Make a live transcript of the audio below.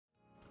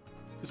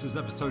This is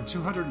episode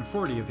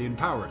 240 of the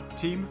Empowered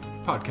Team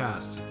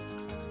Podcast.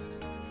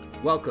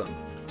 Welcome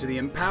to the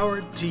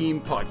Empowered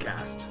Team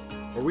Podcast,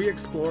 where we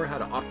explore how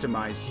to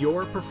optimize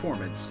your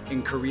performance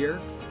in career,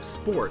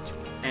 sport,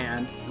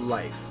 and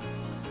life.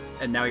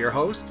 And now your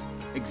host,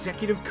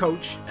 executive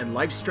coach, and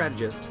life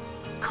strategist,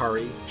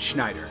 Kari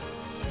Schneider.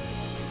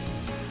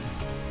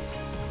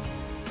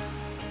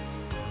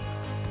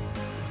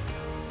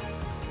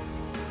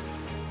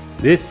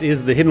 This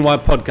is the Hidden Why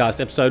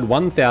Podcast, episode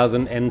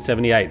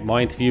 1078.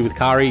 My interview with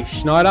Kari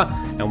Schneider,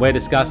 and we're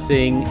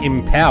discussing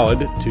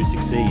empowered to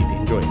succeed.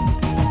 Enjoy.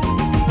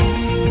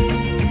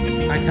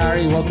 Hi,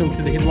 Kari. Welcome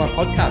to the Hidden Why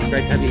Podcast.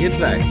 Great to have you here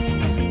today.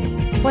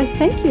 Well,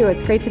 thank you.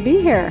 It's great to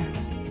be here.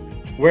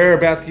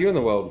 Whereabouts are you in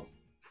the world?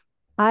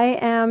 I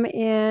am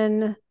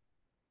in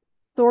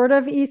sort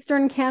of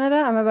Eastern Canada.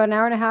 I'm about an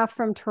hour and a half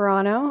from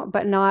Toronto,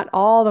 but not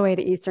all the way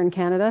to Eastern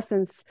Canada,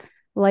 since,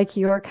 like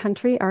your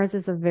country, ours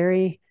is a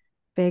very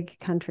big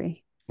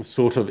country.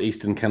 Sort of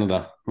Eastern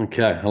Canada.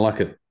 Okay, I like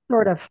it.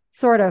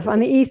 Sort of on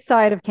the east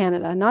side of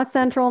Canada. Not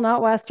central,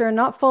 not western,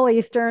 not full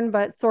eastern,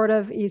 but sort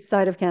of east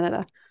side of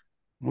Canada.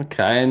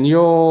 Okay, and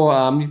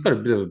you've got a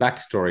bit of a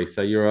backstory.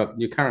 So you're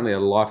currently a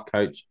life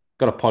coach,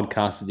 got a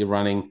podcast that you're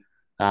running,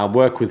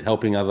 work with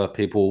helping other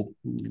people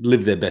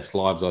live their best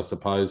lives, I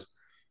suppose.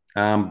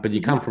 But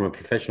you come from a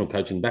professional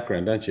coaching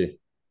background, don't you?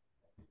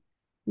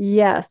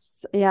 Yes.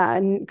 Yeah.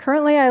 And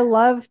currently I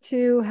love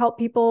to help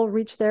people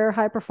reach their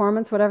high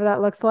performance, whatever that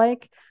looks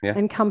like,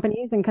 in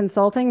companies and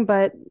consulting.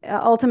 But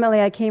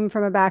ultimately I came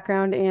from a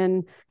background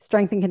in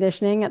strength and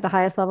conditioning at the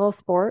highest level of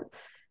sport.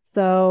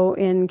 So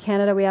in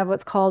Canada, we have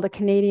what's called a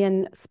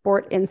Canadian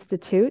Sport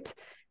Institute.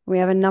 We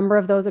have a number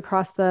of those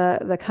across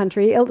the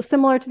country,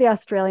 similar to the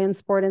Australian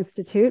Sport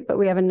Institute, but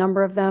we have a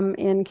number of them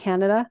in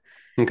Canada.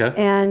 Okay.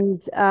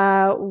 And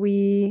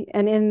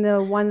in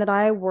the one that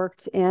I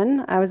worked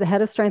in, I was the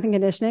head of strength and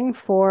conditioning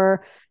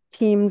for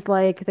teams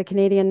like the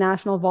Canadian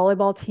national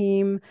volleyball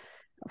team,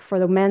 for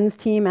the men's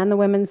team and the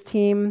women's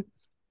team.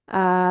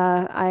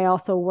 I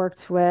also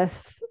worked with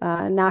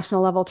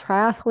national level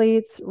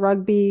triathletes,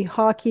 rugby,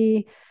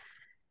 hockey,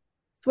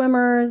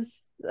 swimmers.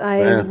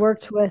 I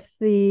worked with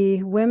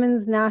the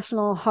women's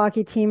national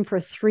hockey team for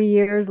 3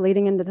 years,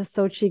 leading into the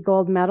Sochi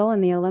gold medal in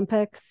the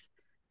Olympics.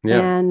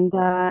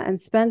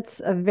 And spent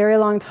a very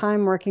long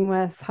time working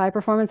with high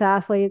performance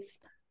athletes,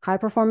 high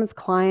performance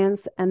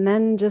clients, and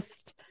then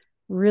just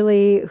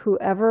really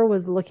whoever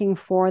was looking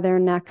for their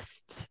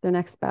next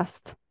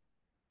best.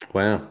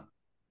 Wow.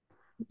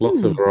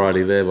 Lots of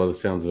variety there by the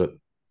sounds of it.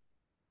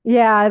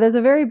 Yeah, there's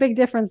a very big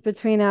difference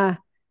between a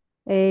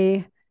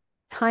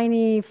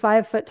tiny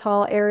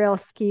 5-foot-tall aerial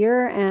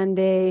skier and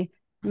a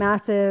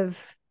massive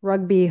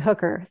rugby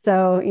hooker.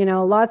 So,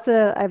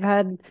 I've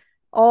had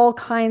all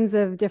kinds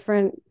of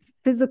different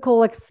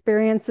physical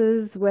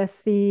experiences with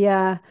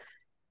the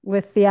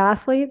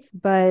athletes,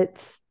 but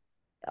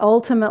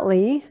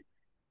ultimately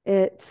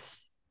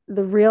it's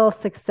the real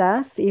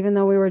success. Even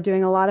though we were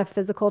doing a lot of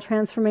physical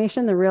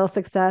transformation, the real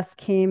success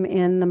came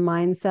in the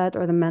mindset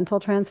or the mental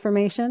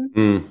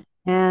transformation.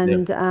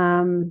 And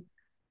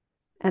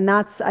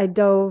that's,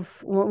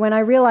 when I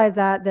realized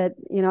that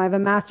I have a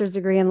master's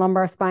degree in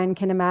lumbar spine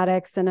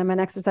kinematics, and I'm an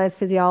exercise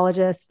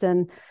physiologist,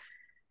 and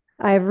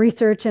I have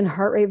research in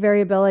heart rate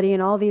variability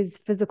and all these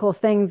physical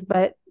things,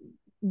 but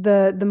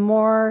the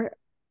more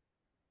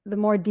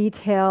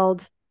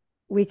detailed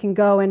we can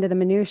go into the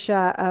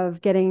minutia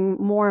of getting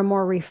more and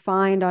more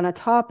refined on a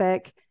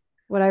topic,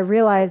 what I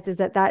realized is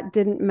that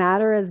didn't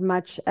matter as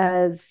much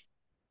as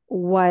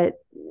what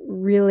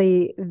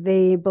really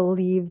they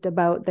believed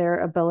about their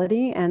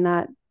ability. And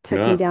that took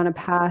me down a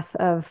path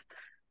of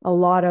a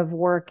lot of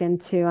work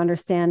into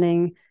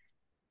understanding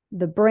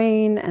the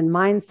brain and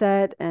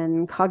mindset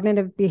and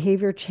cognitive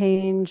behavior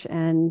change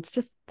and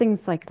just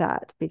things like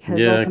that, because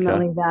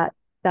ultimately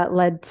that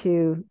led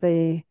to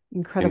the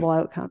incredible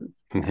outcomes.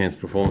 Enhanced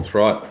performance,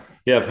 right?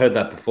 Yeah, I've heard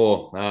that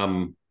before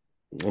on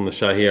the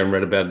show here and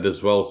read about it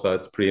as well. So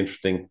it's pretty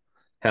interesting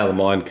how the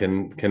mind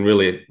can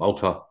really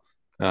alter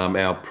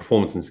our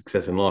performance and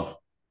success in life.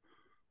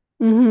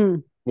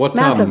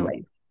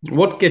 Massively.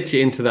 What gets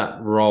you into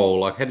that role?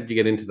 Like, how did you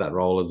get into that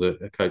role as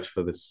a coach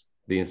for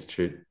the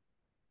institute?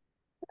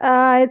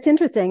 It's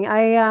interesting.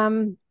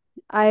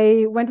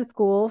 I went to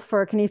school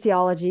for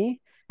kinesiology.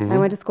 I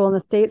went to school in the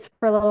States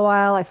for a little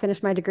while. I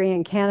finished my degree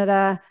in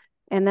Canada,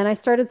 and then I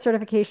started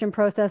certification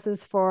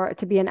processes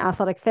to be an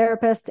athletic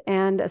therapist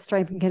and a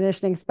strength and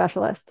conditioning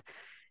specialist.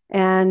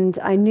 And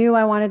I knew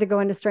I wanted to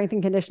go into strength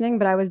and conditioning,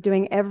 but I was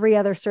doing every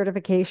other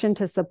certification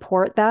to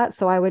support that,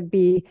 so I would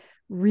be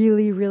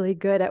really, really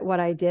good at what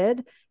I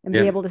did and be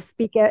able to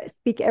speak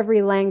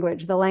every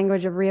language, the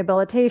language of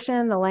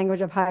rehabilitation, the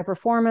language of high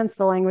performance,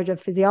 the language of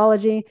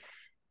physiology.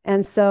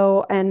 And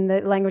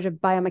the language of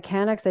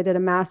biomechanics. I did a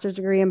master's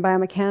degree in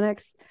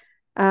biomechanics.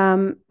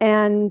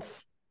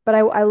 But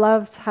I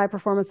loved high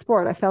performance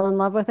sport. I fell in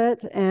love with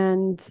it.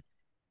 And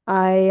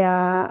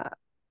I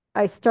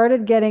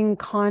started getting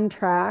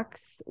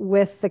contracts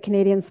with the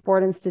Canadian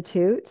Sport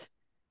Institute.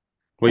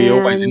 Were you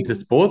always into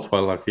sports?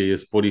 Are you a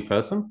sporty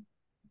person?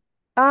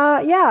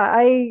 Yeah,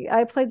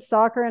 I played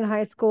soccer in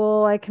high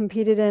school. I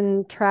competed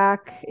in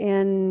track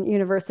in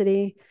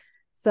university.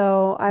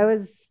 So I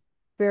was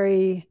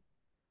very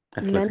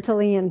Athletic.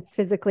 mentally and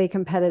physically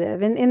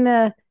competitive in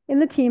the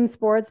team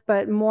sports,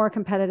 but more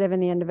competitive in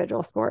the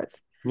individual sports.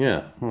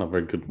 Yeah. Oh,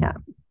 very good. Yeah.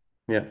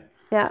 Yeah.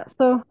 Yeah.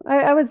 So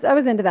I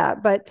was into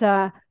that, but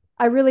I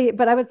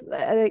was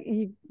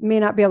you may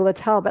not be able to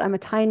tell, but I'm a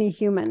tiny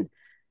human.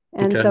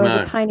 And Okay. so as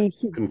a No, tiny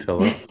couldn't tell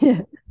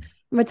that.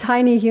 I'm a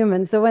tiny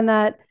human. So when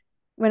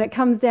it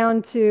comes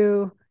down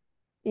to,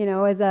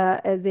 as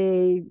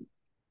a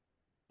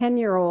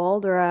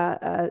 10-year-old or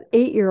a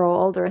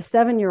 8-year-old or a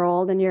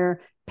 7-year-old, and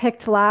you're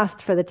picked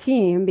last for the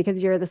team because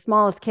you're the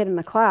smallest kid in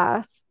the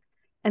class,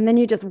 and then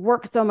you just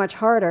work so much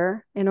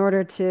harder in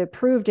order to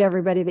prove to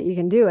everybody that you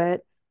can do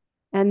it.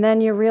 And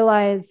then you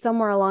realize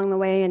somewhere along the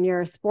way in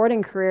your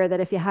sporting career that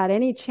if you had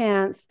any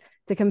chance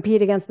to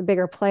compete against the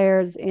bigger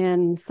players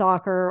in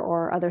soccer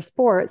or other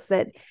sports,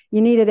 that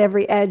you needed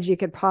every edge you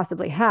could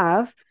possibly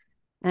have.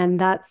 And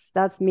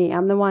that's me.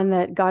 I'm the one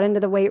that got into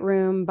the weight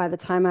room by the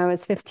time I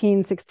was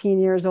 15, 16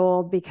 years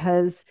old,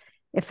 because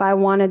if I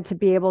wanted to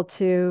be able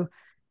to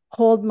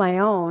hold my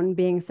own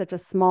being such a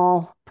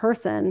small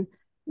person,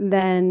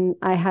 then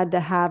I had to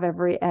have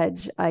every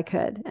edge I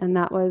could. And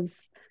that was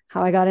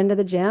how I got into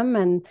the gym.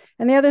 And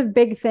the other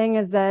big thing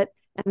is that,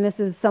 and this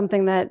is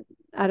something that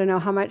I don't know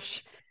how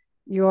much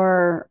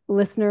your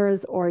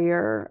listeners or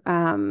your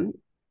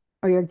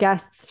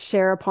guests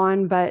share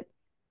upon, but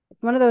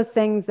it's one of those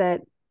things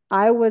that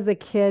I was a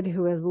kid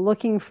who was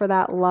looking for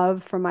that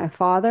love from my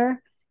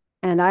father.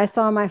 And I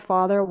saw my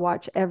father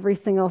watch every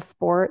single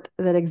sport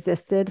that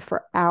existed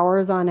for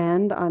hours on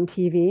end on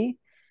TV.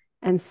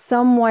 And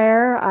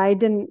somewhere, I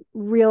didn't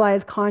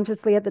realize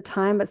consciously at the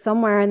time, but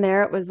somewhere in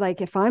there, it was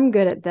like, if I'm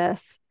good at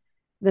this,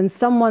 then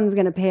someone's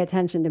going to pay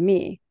attention to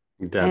me.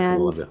 Your dad's gonna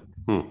And love you.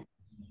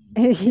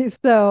 Hmm.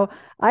 so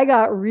I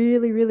got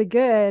really, really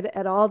good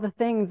at all the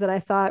things that I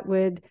thought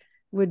would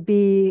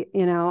be,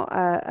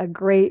 a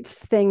great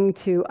thing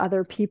to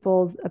other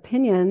people's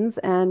opinions,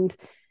 and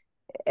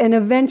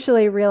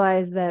eventually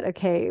realized that,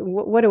 okay,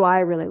 what do I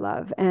really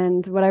love?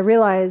 And what I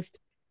realized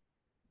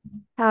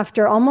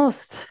after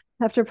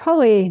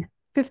probably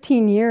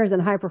 15 years in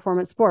high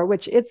performance sport,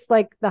 which it's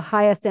like the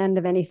highest end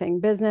of anything,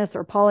 business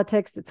or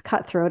politics, it's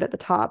cutthroat at the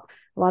top.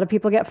 A lot of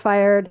people get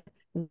fired.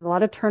 There's a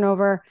lot of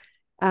turnover.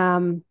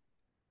 Um,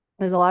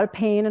 there's a lot of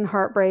pain and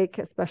heartbreak,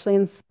 especially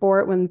in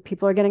sport when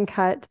people are getting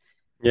cut.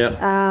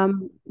 Yeah.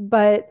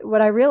 But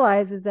what I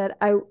realize is that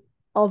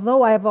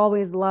although I've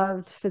always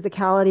loved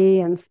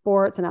physicality and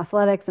sports and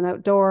athletics and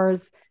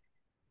outdoors,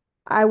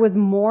 I was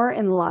more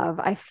in love.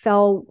 I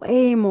fell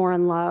way more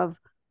in love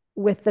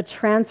with the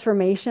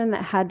transformation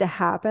that had to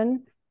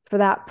happen for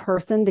that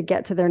person to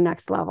get to their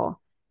next level.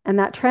 And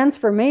that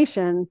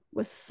transformation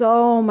was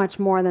so much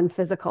more than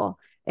physical.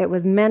 It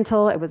was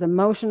mental, it was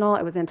emotional,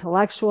 it was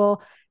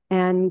intellectual.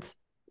 And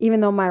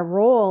even though my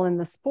role in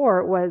the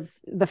sport was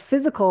the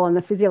physical and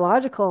the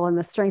physiological and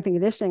the strength and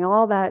conditioning,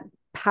 all that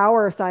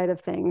power side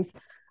of things,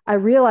 I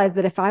realized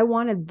that if I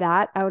wanted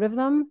that out of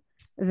them,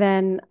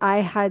 then I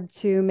had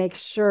to make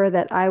sure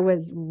that I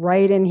was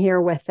right in here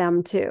with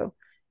them too.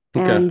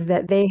 Okay. And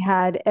that they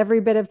had every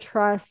bit of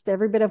trust,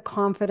 every bit of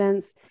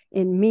confidence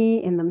in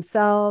me, in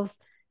themselves.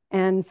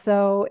 And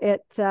so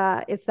it's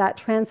that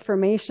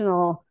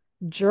transformational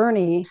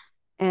journey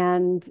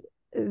and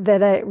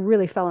that I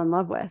really fell in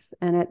love with.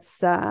 And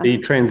You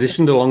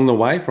transitioned along the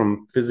way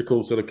from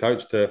physical sort of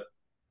coach to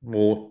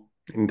more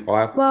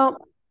entire. well,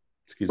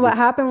 Excuse me. what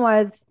happened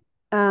was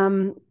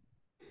um,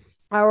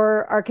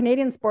 our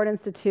Canadian Sport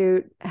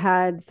Institute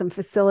had some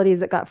facilities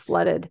that got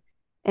flooded,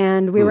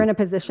 and we were Hmm. in a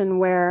position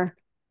where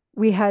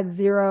we had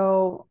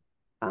zero.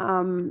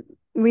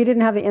 We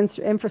didn't have the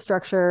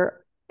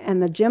infrastructure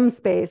and the gym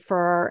space for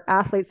our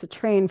athletes to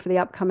train for the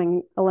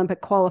upcoming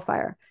Olympic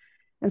qualifier.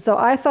 And so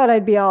I thought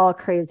I'd be all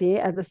crazy.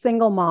 As a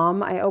single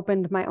mom, I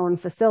opened my own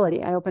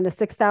facility. I opened a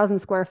 6,000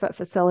 square foot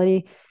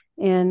facility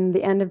in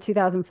the end of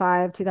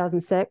 2005,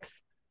 2006.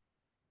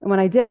 And when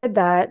I did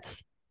that,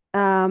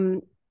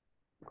 um,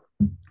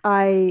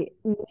 I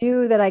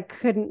knew that I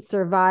couldn't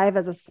survive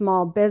as a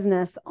small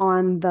business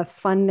on the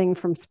funding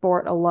from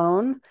sport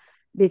alone,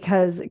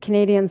 because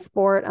Canadian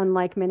sport,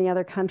 unlike many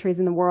other countries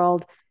in the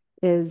world,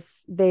 is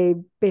they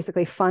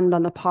basically fund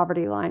on the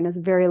poverty line, is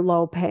very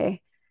low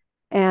pay.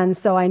 And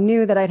so I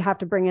knew that I'd have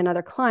to bring in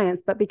other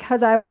clients. But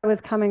because I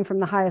was coming from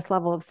the highest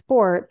level of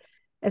sport,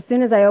 as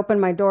soon as I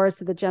opened my doors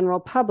to the general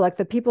public,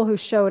 the people who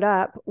showed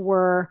up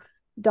were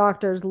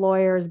doctors,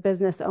 lawyers,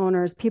 business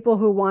owners, people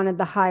who wanted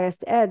the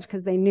highest edge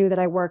because they knew that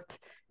I worked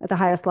at the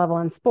highest level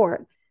in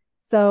sport.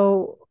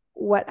 So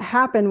what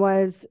happened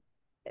was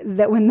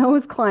that when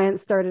those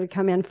clients started to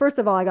come in, first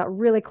of all, I got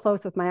really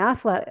close with my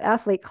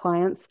athlete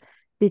clients,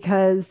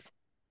 because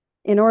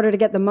in order to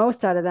get the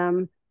most out of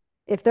them,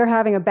 if they're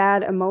having a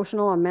bad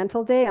emotional or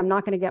mental day, I'm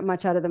not going to get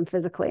much out of them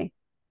physically.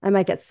 I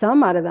might get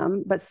some out of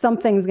them, but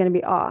something's going to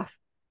be off.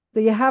 So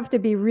you have to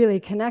be really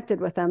connected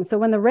with them. So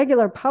when the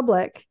regular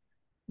public,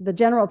 the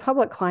general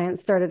public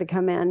clients started to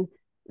come in,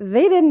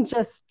 they didn't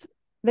just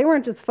they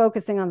weren't just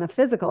focusing on the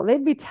physical.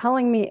 They'd be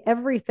telling me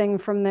everything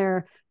from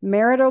their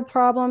marital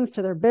problems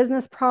to their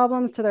business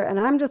problems to their, and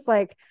I'm just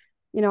like,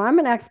 I'm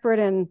an expert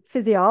in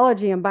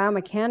physiology and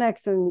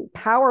biomechanics and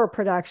power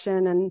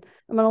production, and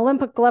I'm an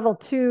Olympic level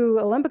 2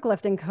 Olympic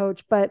lifting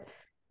coach, but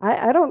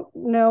I don't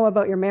know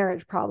about your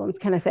marriage problems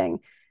kind of thing.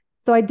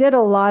 So I did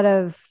a lot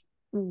of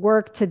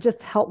work to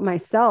just help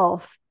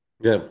myself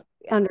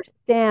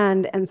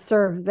understand and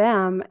serve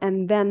them.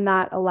 And then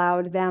that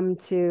allowed them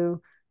to,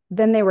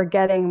 then they were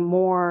getting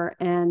more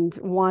and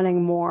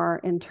wanting more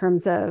in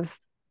terms of,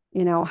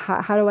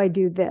 how do I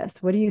do this?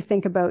 What do you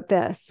think about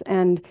this?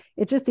 And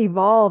it just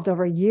evolved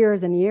over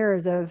years and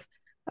years of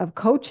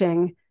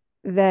coaching,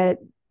 that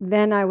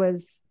then I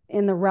was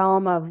in the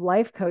realm of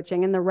life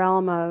coaching, in the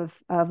realm of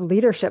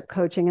leadership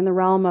coaching, in the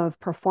realm of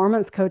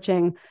performance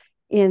coaching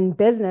in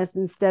business,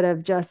 instead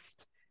of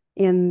just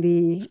in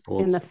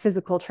the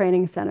physical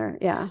training center.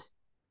 Yeah.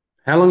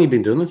 How long have you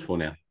been doing this for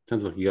now?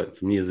 Sounds like you got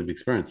some years of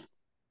experience.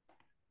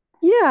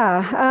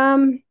 Yeah.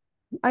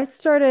 I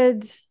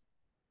started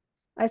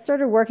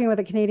working with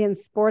the Canadian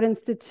Sport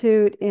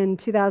Institute in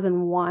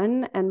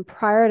 2001. And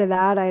prior to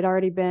that, I'd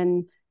already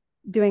been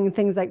doing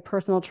things like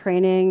personal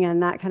training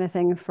and that kind of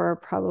thing for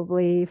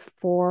probably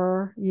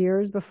 4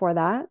 years before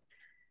that.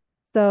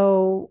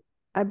 So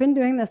I've been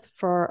doing this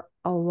for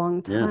a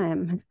long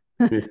time.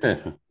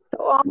 Yeah.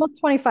 So almost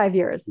 25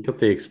 years. You got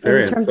the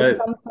experience. In terms of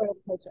some sort of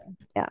coaching.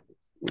 Yeah.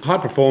 High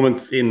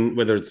performance in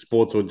whether it's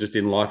sports or just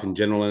in life in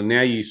general. And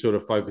now you sort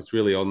of focus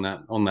really on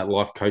that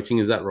life coaching.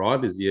 Is that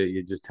right? Is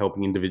you're just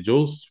helping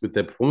individuals with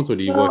their performance, or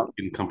do you work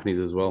in companies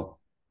as well?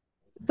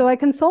 So I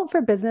consult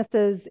for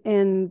businesses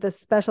in the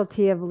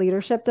specialty of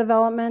leadership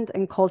development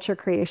and culture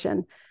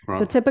creation. Right.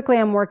 So typically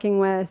I'm working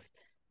with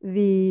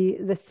the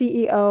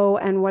CEO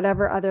and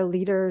whatever other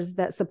leaders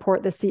that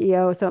support the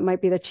CEO. So it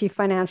might be the chief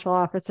financial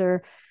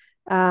officer,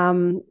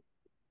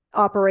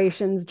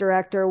 operations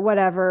director,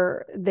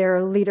 whatever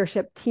their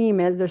leadership team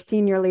is, their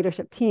senior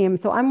leadership team.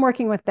 So I'm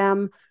working with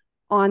them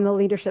on the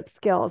leadership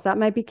skills. That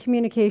might be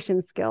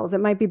communication skills. It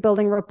might be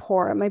building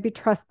rapport. It might be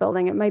trust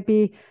building. It might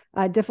be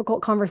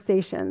difficult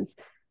conversations.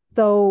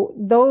 So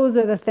those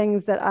are the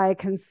things that I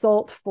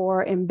consult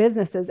for in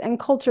businesses, and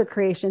culture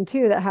creation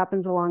too, that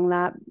happens along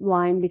that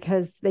line,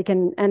 because they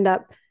can end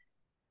up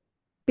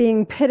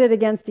being pitted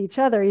against each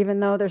other,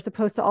 even though they're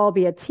supposed to all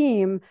be a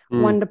team.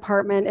 One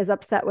department is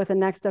upset with the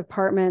next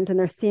department, and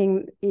they're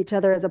seeing each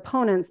other as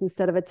opponents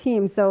instead of a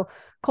team. So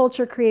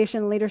culture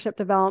creation, leadership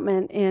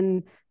development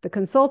in the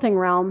consulting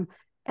realm.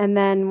 And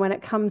then when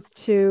it comes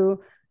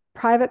to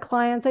private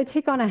clients, I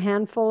take on a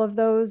handful of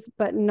those,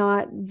 but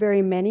not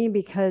very many,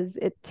 because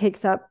it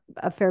takes up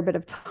a fair bit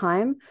of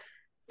time.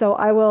 So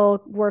I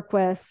will work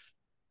with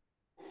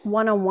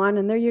one-on-one,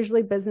 and they're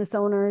usually business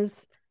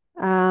owners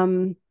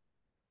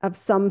of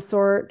some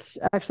sort.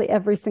 Actually,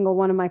 every single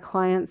one of my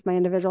clients, my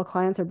individual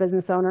clients, are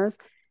business owners.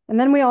 And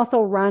then we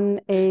also run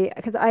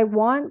because I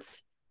want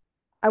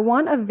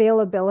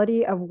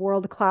availability of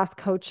world-class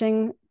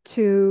coaching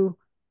to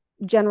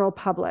general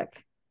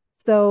public.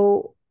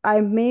 So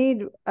I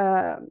made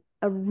a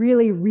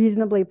really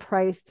reasonably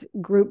priced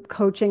group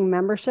coaching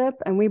membership,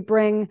 and we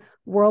bring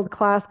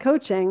world-class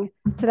coaching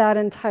to that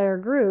entire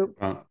group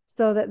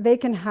so that they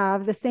can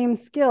have the same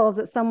skills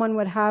that someone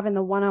would have in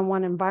the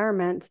one-on-one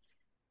environment,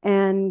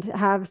 and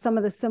have some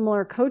of the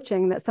similar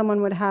coaching that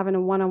someone would have in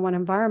a one-on-one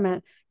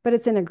environment, but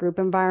it's in a group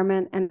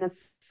environment and it's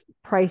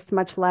priced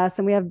much less.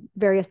 And we have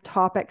various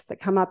topics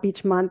that come up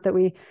each month that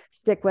we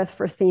stick with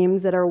for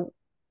themes that are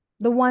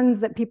the ones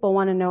that people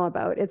want to know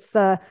about. It's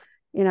the,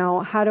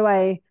 how do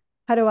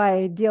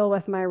I deal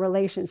with my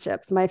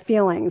relationships, my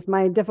feelings,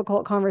 my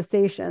difficult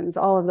conversations,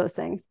 all of those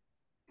things.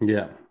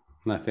 Yeah,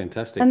 no,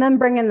 fantastic. And then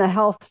bring in the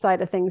health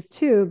side of things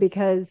too,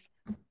 because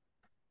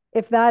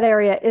if that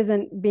area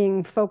isn't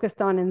being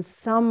focused on in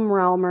some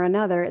realm or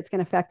another, it's going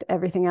to affect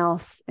everything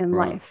else in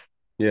life.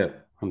 Yeah,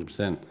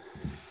 100%.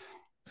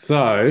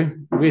 So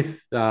with,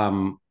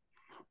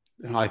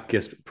 I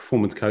guess,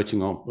 performance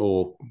coaching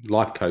or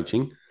life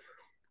coaching,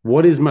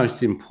 what is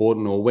most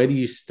important, or where do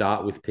you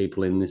start with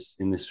people in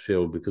this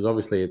field? Because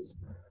obviously it's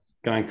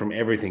going from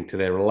everything to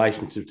their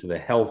relationship, to their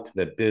health, to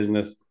their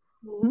business.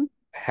 Mm-hmm.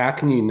 How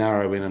can you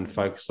narrow in and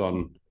focus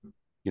on,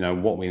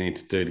 what we need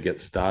to do to get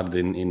started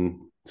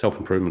in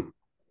self-improvement?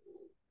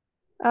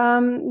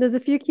 There's a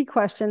few key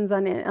questions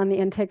on the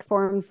intake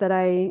forms that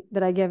I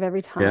give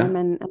every time,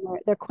 and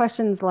they're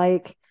questions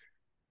like,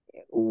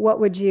 what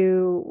would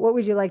you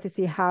like to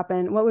see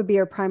happen? What would be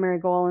your primary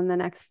goal in the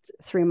next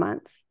 3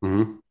 months?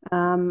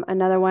 Mm-hmm.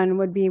 Another one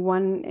would be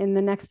one in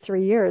the next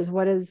 3 years.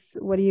 What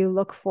do you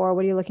look for?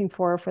 What are you looking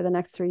for the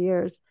next 3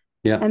 years?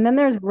 Yeah. And then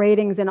there's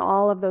ratings in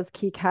all of those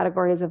key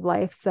categories of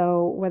life.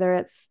 So whether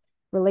it's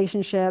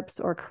relationships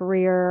or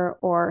career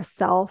or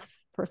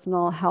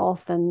personal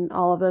health and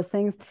all of those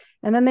things.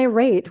 And then they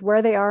rate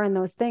where they are in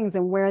those things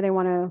and where they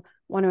want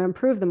to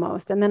improve the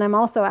most. And then I'm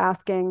also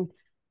asking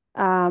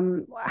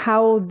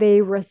how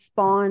they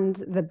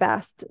respond the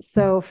best.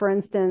 So for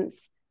instance,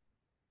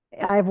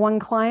 I have one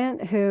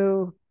client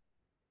who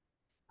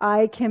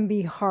I can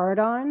be hard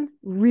on,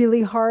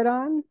 really hard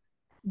on,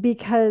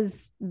 because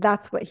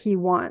that's what he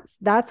wants.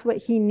 That's what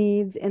he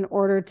needs in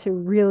order to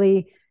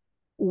really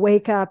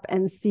wake up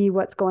and see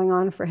what's going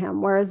on for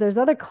him. Whereas there's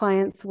other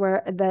clients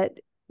that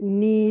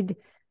need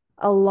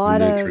a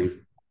lot of Nurturing.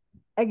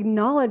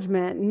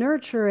 acknowledgement,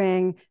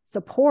 nurturing,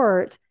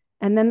 support,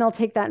 and then they'll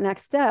take that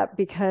next step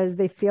because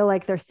they feel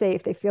like they're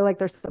safe, they feel like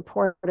they're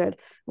supported,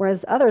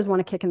 whereas others want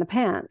to kick in the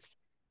pants.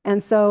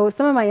 And so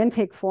some of my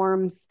intake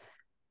forms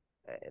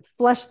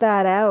flesh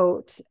that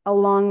out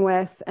along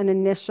with an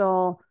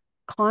initial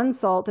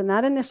consult. And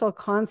that initial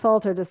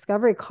consult or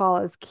discovery call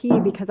is key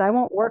because I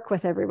won't work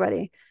with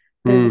everybody.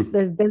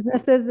 There's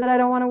businesses that I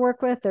don't want to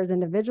work with. There's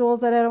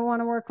individuals that I don't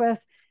want to work with.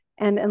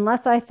 And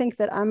unless I think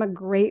that I'm a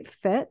great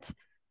fit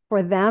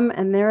for them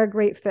and they're a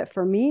great fit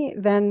for me,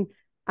 then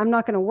I'm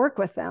not going to work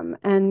with them.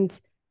 And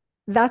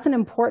that's an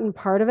important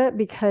part of it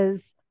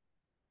because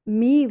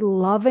me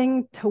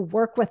loving to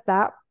work with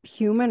that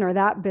human or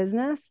that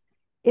business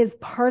is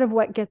part of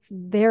what gets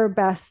their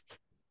best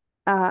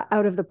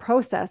out of the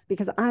process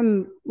because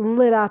I'm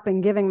lit up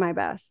and giving my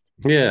best.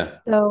 Yeah.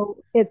 So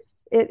it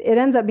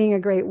ends up being a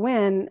great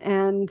win,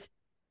 and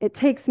it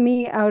takes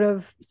me out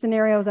of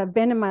scenarios I've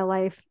been in my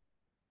life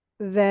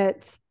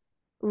that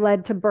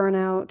led to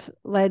burnout,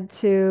 led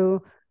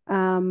to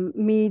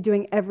me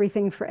doing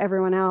everything for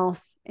everyone else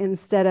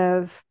instead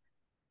of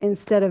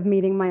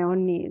meeting my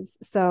own needs.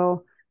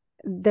 So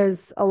there's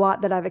a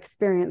lot that I've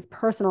experienced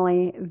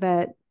personally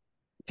that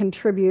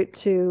contribute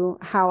to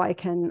how I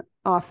can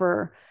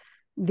offer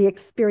the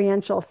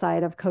experiential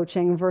side of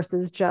coaching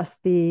versus just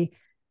the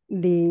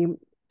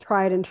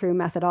tried and true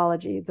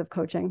methodologies of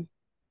coaching.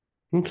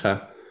 Okay.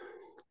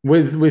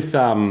 With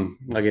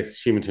I guess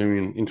human to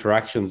human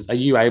interactions, are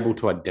you able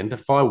to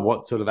identify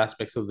what sort of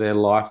aspects of their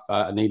life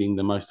are needing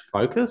the most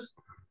focus?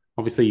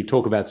 Obviously, you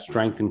talk about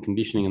strength and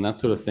conditioning and that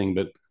sort of thing,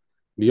 but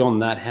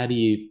beyond that, how do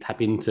you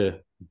tap into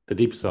the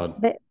deep side?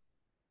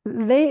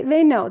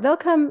 They know. They'll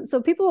come.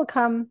 So people will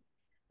come.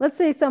 Let's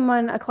say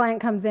a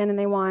client comes in and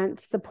they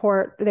want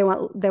support. They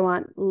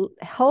want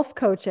health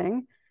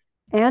coaching,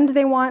 and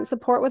they want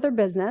support with their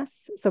business.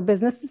 So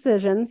business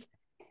decisions.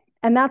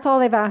 And that's all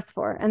they've asked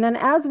for. And then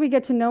as we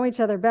get to know each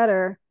other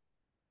better,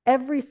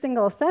 every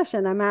single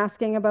session, I'm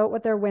asking about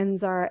what their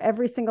wins are.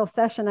 Every single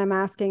session, I'm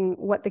asking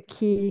what the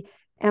key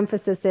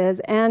emphasis is.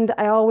 And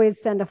I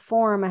always send a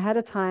form ahead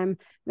of time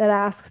that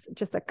asks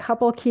just a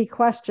couple key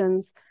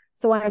questions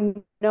so I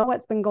know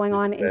what's been going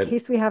on in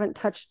case we haven't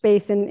touched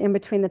base in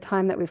between the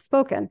time that we've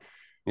spoken.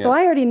 Yeah. So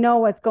I already know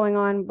what's going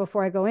on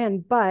before I go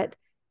in. But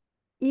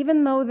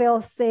even though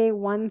they'll say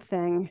one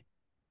thing,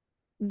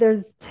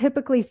 there's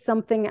typically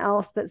something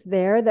else that's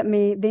there that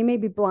they may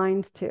be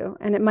blind to,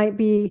 and it might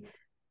be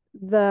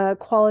the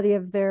quality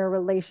of their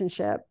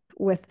relationship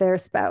with their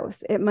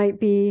spouse. It might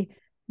be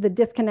the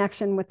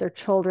disconnection with their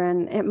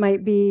children. It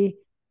might be,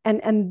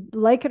 and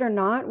like it or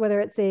not, whether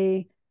it's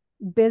a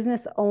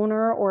business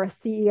owner or a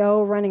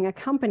CEO running a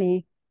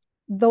company,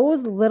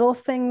 those little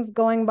things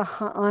going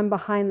on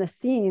behind the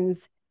scenes,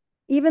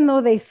 even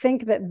though they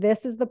think that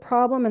this is the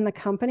problem in the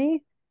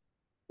company,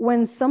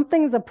 when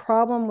something's a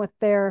problem with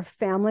their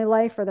family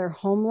life or their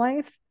home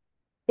life,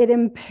 it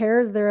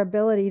impairs their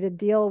ability to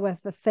deal with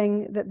the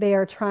thing that they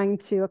are trying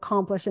to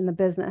accomplish in the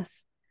business.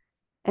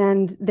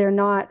 And they're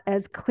not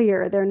as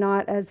clear, they're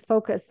not as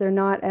focused, they're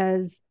not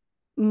as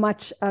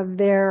much of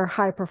their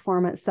high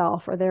performance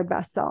self or their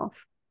best self.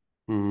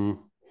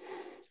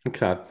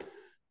 Okay.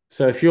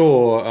 So if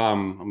you're,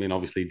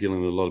 obviously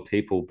dealing with a lot of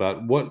people,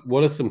 but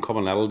what are some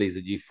commonalities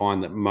that you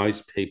find that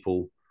most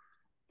people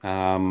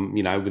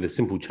with a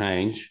simple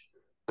change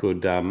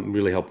could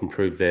really help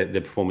improve their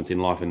performance in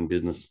life and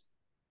business?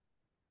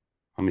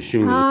 I'm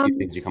assuming there's a few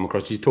things you come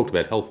across. You talked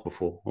about health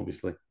before,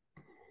 obviously.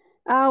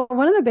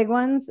 One of the big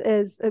ones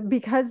is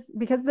because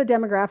the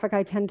demographic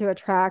I tend to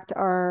attract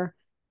are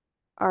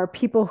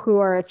people who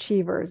are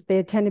achievers.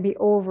 They tend to be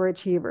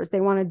overachievers. They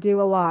want to do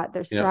a lot.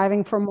 They're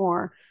striving for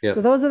more. Yep.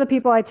 So those are the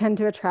people I tend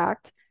to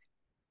attract.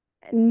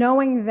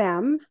 Knowing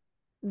them,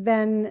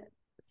 then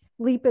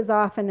sleep is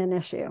often an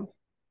issue.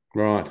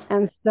 Right.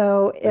 And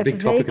so if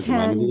big topic at the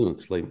moment, isn't it,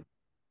 sleep?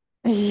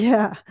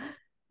 Yeah.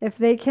 If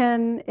they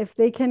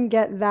can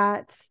get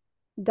that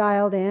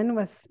dialed in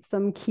with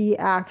some key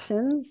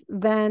actions,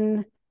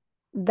 then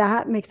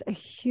that makes a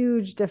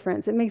huge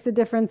difference. It makes a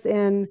difference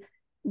in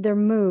their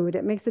mood.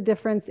 It makes a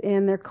difference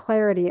in their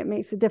clarity. It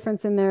makes a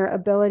difference in their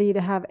ability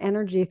to have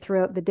energy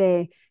throughout the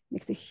day. It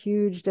makes a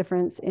huge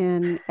difference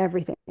in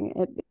everything.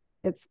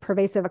 It's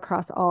pervasive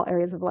across all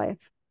areas of life.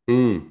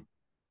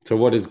 So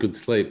what is good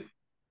sleep?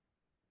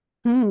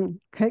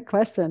 Great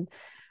question.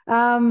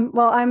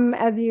 Well,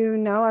 as you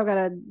know, I've got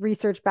a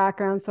research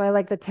background, so I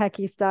like the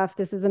techie stuff.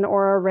 This is an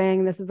Oura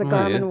ring. This is a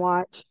Garmin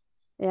watch.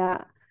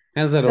 Yeah.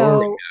 How's that Oura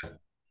ring go?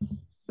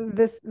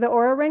 The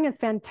Oura ring is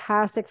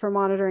fantastic for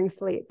monitoring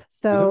sleep.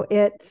 So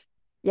it's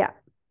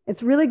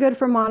really good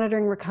for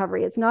monitoring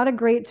recovery. It's not a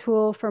great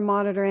tool for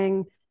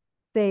monitoring,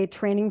 say,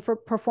 training for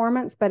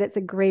performance, but it's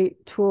a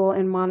great tool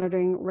in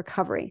monitoring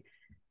recovery.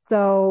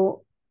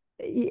 So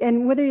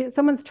and whether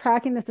someone's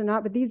tracking this or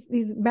not, but these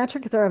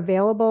metrics are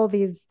available,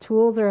 these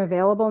tools are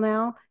available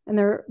now, and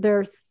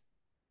they're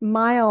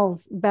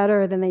miles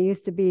better than they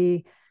used to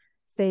be,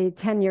 say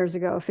 10 years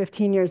ago,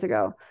 15 years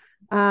ago.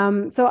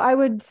 So I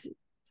would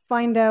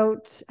find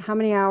out how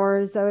many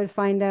hours. I would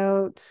find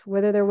out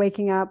whether they're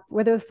waking up,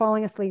 whether they're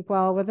falling asleep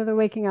well, whether they're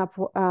waking up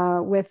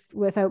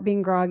without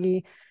being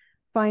groggy.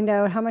 Find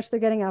out how much they're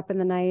getting up in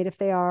the night if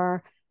they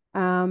are.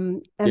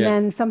 And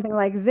then something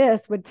like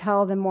this would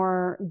tell the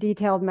more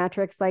detailed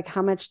metrics, like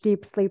how much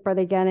deep sleep are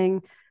they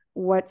getting?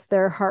 What's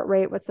their heart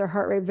rate? What's their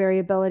heart rate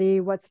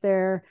variability? What's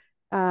their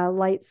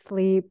light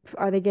sleep?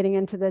 Are they getting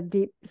into the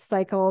deep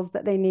cycles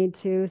that they need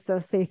to?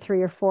 So say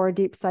 3 or 4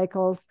 deep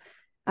cycles.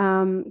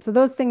 So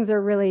those things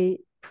are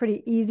really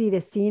pretty easy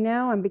to see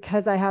now. And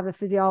because I have a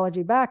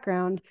physiology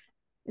background,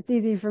 it's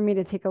easy for me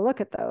to take a look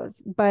at those.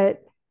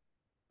 But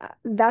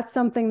that's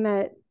something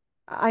that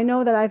I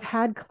know that I've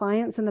had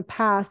clients in the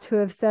past who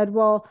have said,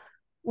 well,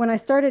 when I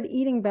started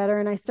eating better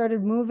and I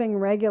started moving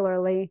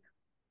regularly,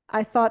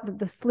 I thought that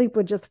the sleep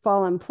would just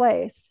fall in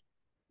place,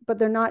 but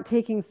they're not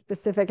taking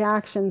specific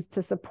actions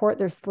to support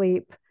their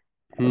sleep,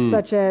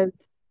 such as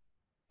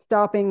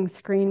stopping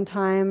screen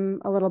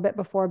time a little bit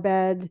before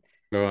bed,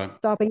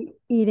 stopping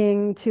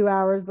eating 2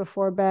 hours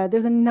before bed.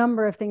 There's a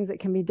number of things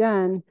that can be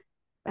done.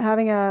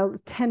 Having a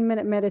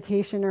 10-minute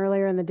meditation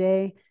earlier in the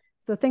day.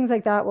 So things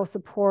like that will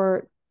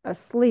support a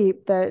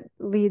sleep that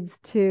leads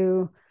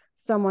to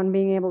someone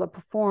being able to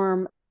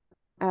perform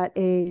at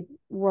a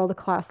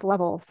world-class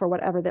level for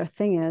whatever their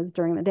thing is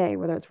during the day,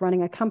 whether it's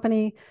running a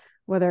company,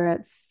 whether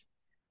it's,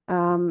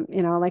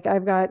 like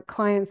I've got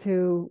clients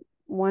who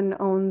one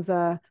owns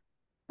a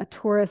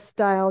tourist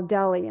style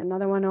deli,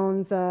 another one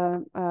owns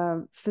a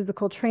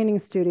physical training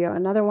studio,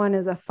 another one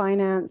is a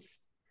finance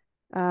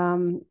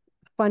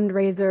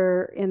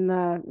fundraiser in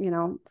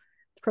the,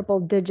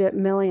 triple digit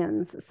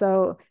millions.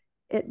 So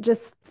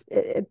it's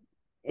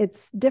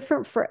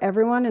different for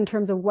everyone in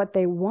terms of what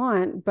they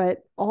want,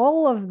 but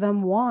all of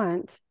them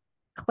want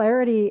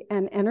clarity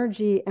and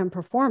energy and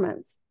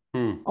performance.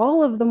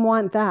 All of them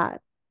want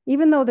that,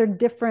 even though they're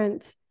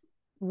different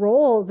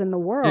roles in the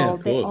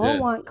world. They all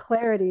want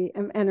clarity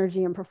and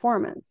energy and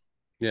performance.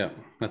 Yeah,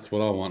 that's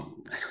what I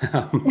want.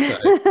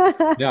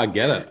 I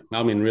get it.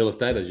 I'm in real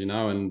estate, as you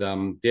know, and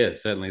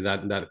certainly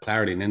that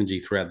clarity and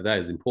energy throughout the day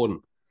is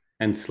important.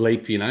 And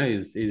sleep,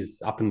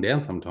 is up and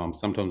down sometimes.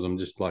 Sometimes I'm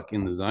just like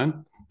in the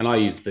zone, and I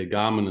use the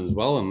Garmin as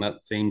well, and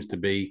that seems to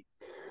be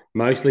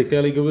mostly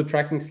fairly good with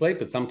tracking sleep.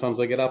 But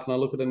sometimes I get up and I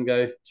look at it and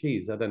go,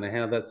 "Geez, I don't know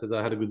how that says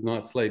I had a good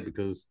night's sleep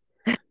because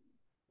I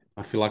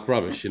feel like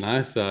rubbish," So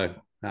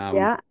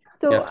yeah.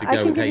 So you have to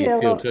go with how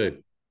you feel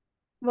too.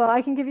 Well,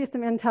 I can give you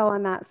some intel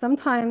on that.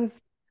 Sometimes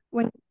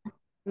if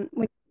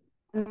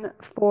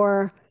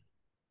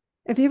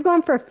you've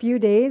gone for a few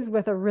days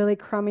with a really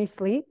crummy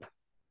sleep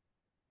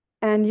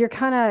and you're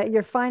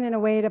finding a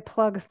way to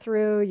plug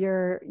through,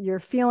 you're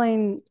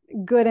feeling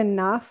good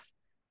enough,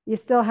 you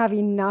still have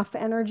enough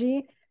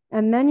energy,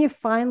 and then you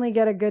finally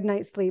get a good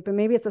night's sleep, and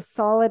maybe it's a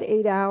solid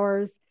 8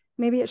 hours,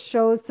 maybe it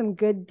shows some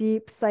good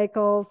deep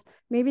cycles,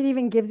 maybe it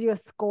even gives you a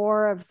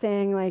score of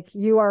saying like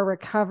you are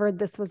recovered,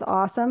 this was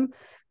awesome.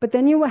 But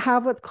then you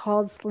have what's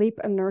called sleep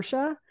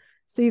inertia.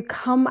 So you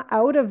come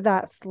out of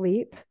that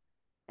sleep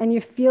and you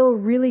feel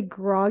really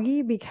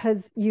groggy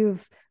because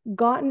you've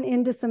gotten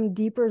into some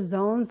deeper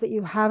zones that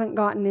you haven't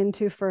gotten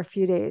into for a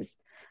few days.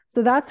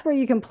 So that's where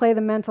you can play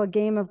the mental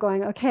game of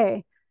going,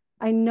 okay,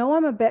 I know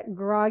I'm a bit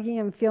groggy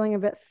and feeling a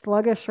bit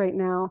sluggish right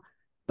now,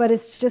 but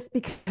it's just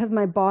because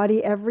my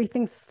body,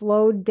 everything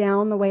slowed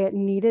down the way it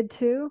needed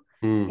to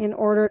in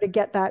order to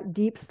get that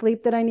deep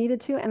sleep that I needed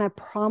to. And I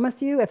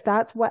promise you, if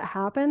that's what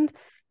happened,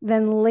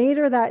 then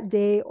later that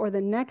day or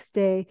the next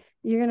day,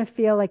 you're going to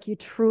feel like you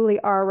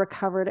truly are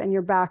recovered and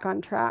you're back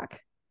on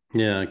track.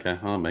 Yeah, okay.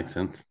 Oh, that makes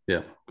sense.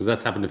 Yeah, because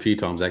that's happened a few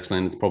times actually,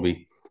 and it's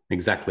probably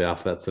exactly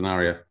after that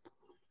scenario.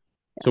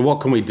 So what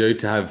can we do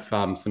to have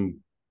some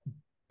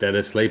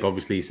better sleep?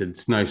 Obviously, you said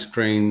no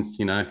screens,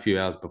 a few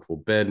hours before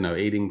bed, no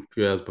eating a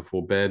few hours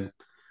before bed,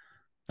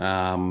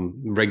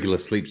 regular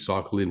sleep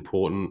cycle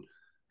important.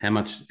 How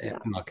much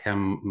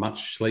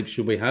sleep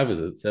should we have? Is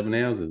it 7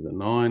 hours? Is it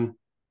 9?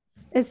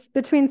 It's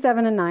between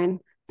 7 and 9.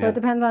 So it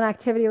depends on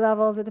activity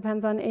levels. It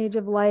depends on age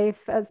of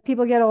life. As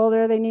people get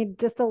older, they need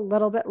just a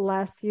little bit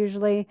less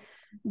usually,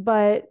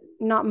 but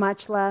not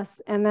much less.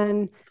 And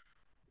then,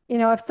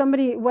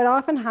 what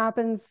often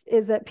happens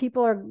is that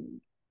people are,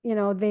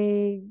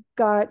 they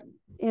got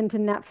into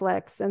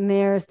Netflix and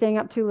they're staying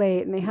up too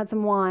late and they had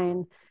some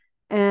wine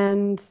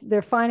and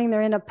they're finding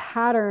they're in a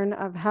pattern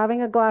of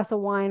having a glass of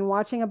wine,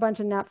 watching a bunch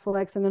of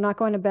Netflix, and they're not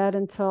going to bed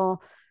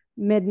until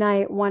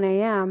midnight, 1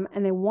 a.m.,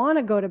 and they want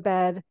to go to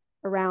bed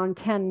around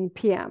 10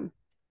 p.m.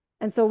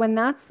 And so when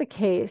that's the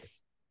case,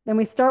 then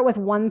we start with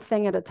one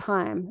thing at a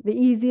time, the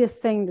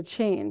easiest thing to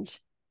change,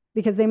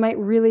 because they might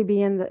really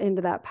be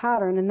into that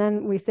pattern. And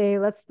then we say,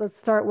 let's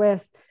start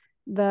with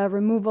the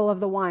removal of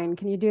the wine.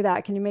 Can you do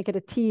that? Can you make it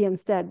a tea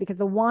instead? Because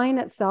the wine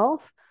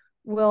itself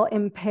will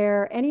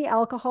impair, any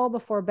alcohol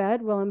before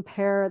bed will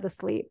impair the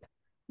sleep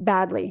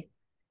badly.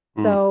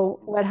 So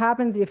what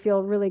happens, you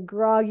feel really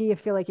groggy, you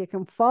feel like you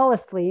can fall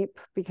asleep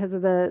because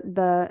of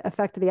the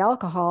effect of the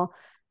alcohol,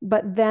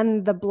 but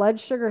then the blood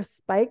sugar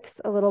spikes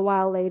a little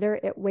while later,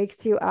 it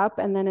wakes you up,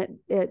 and then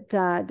it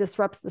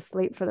disrupts the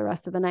sleep for the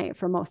rest of the night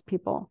for most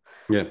people.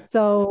 Yeah.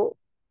 So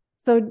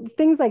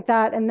things like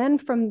that. And then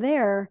from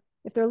there,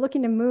 if they're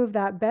looking to move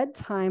that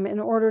bedtime in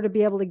order to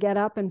be able to get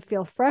up and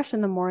feel fresh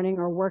in the morning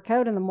or work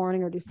out in the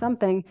morning or do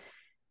something,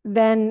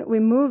 then we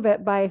move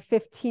it by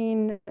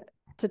 15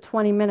 to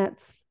 20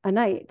 minutes a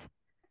night.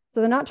 So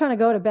they're not trying to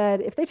go to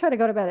bed. If they try to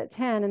go to bed at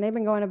 10 and they've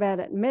been going to bed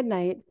at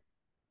midnight,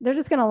 they're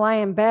just going to lie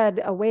in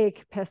bed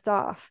awake, pissed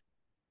off.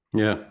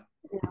 Yeah.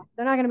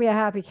 They're not going to be a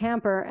happy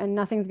camper, and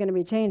nothing's going to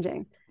be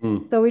changing.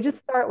 So we just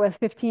start with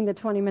 15 to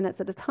 20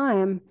 minutes at a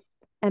time,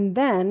 and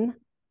then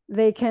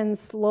they can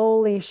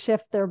slowly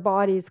shift their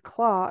body's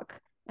clock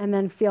and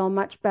then feel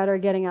much better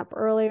getting up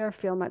earlier,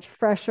 feel much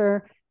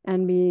fresher,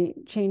 and be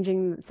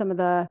changing some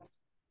of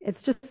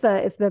it's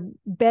the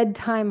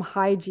bedtime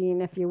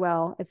hygiene, if you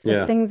will. It's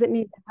the things that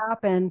need to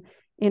happen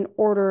in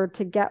order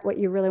to get what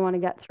you really want to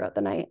get throughout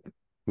the night.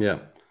 Yeah.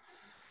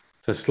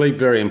 So sleep,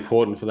 very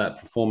important for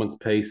that performance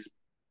piece.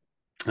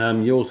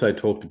 You also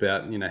talked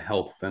about,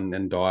 health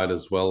and diet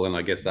as well. And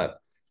I guess that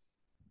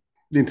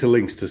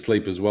interlinks to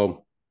sleep as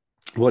well.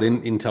 What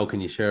intel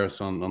can you share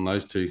us on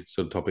those two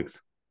sort of topics?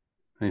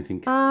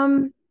 Anything?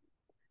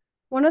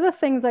 One of the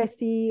things I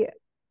see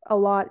a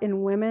lot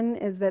in women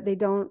is that they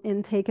don't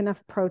intake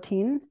enough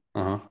protein.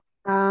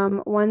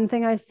 One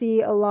thing I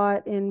see a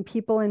lot in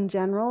people in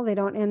general, they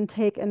don't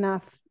intake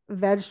enough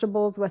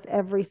vegetables with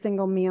every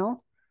single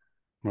meal.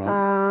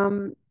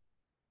 Right.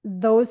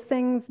 Those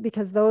things,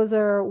 because that's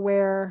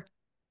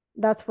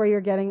where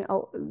you're getting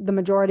the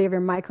majority of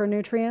your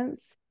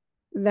micronutrients.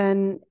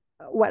 Then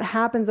what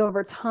happens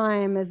over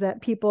time is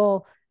that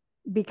people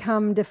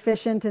become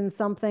deficient in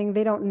something.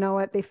 They don't know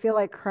it. They feel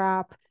like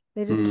crap.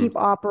 They just keep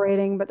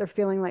operating, but they're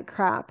feeling like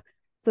crap.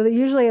 So that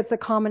usually it's a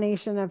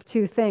combination of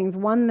two things.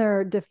 One,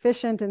 they're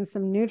deficient in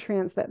some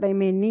nutrients that they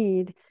may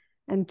need.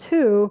 And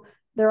two,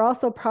 they're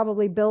also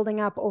probably building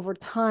up over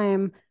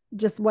time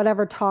just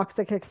whatever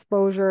toxic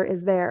exposure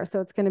is there. So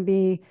it's going to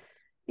be,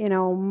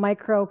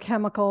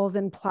 microchemicals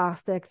in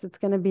plastics. It's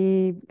going to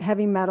be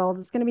heavy metals.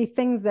 It's going to be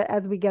things that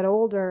as we get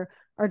older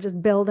are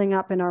just building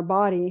up in our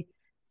body.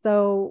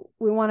 So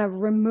we want to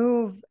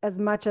remove as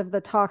much of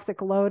the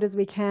toxic load as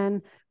we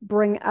can,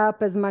 bring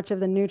up as much of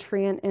the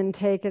nutrient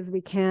intake as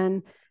we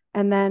can,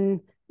 and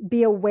then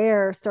be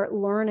aware, start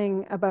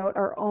learning about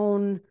our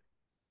own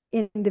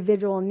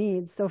individual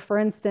needs. So for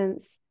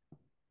instance,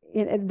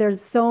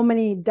 there's so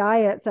many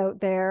diets out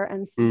there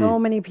and so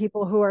many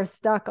people who are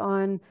stuck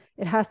on,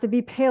 it has to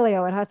be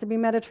paleo, it has to be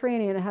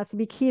Mediterranean, it has to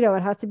be keto,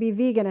 it has to be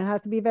vegan, it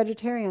has to be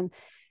vegetarian.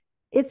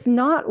 It's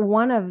not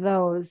one of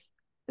those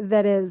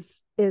that is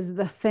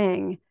the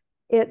thing.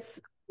 It's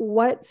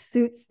what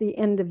suits the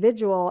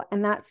individual,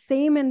 and that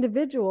same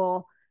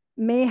individual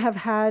may have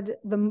had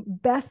the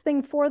best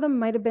thing for them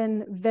might have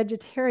been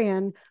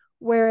vegetarian,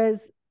 whereas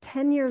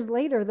 10 years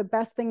later the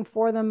best thing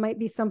for them might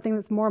be something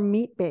that's more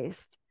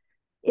meat-based.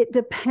 It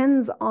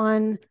depends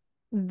on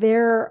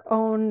their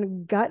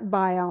own gut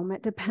biome.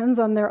 It depends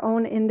on their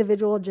own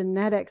individual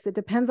genetics. It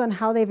depends on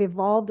how they've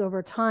evolved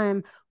over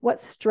time,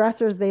 what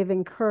stressors they've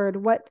incurred,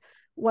 what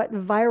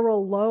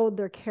viral load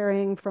they're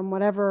carrying from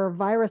whatever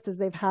viruses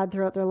they've had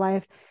throughout their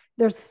life.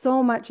 There's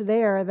so much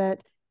there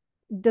that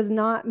does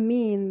not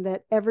mean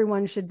that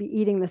everyone should be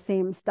eating the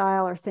same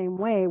style or same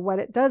way. What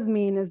it does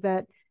mean is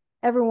that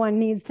everyone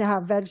needs to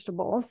have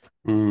vegetables.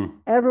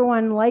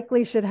 Everyone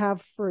likely should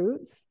have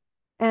fruits.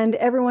 And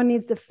everyone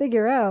needs to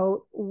figure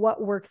out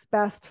what works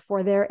best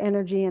for their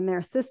energy and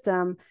their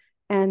system.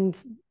 And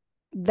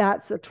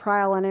that's a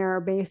trial and error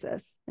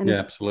basis. And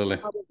absolutely.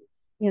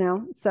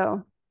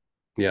 So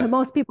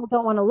most people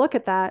don't want to look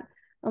at that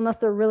unless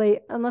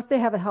they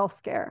have a health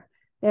scare.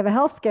 They have a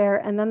health scare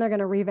and then they're going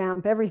to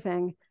revamp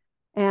everything.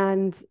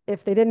 And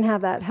if they didn't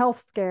have that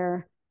health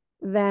scare,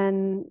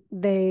 then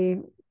they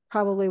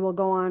probably will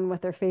go on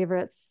with their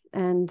favorites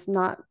and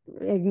not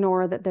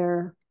ignore that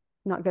they're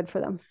not good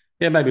for them.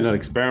 Yeah, maybe not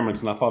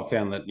experiments enough. I've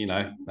found that,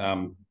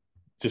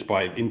 just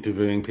by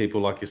interviewing people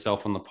like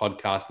yourself on the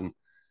podcast, and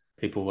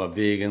people are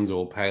vegans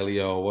or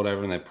paleo or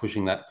whatever, and they're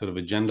pushing that sort of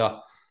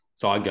agenda.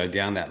 So I go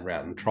down that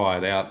route and try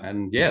it out.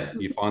 And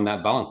you find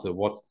that balance of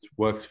what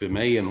works for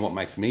me and what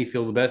makes me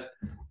feel the best.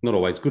 Not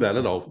always good at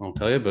it, I'll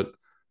tell you, but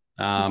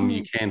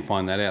you can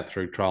find that out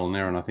through trial and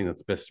error. And I think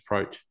that's the best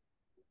approach.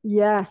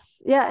 Yes.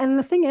 Yeah. And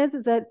the thing is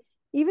that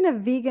even if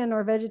vegan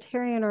or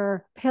vegetarian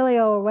or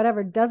paleo or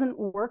whatever doesn't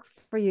work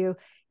for you,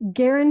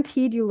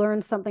 guaranteed you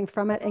learned something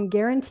from it, and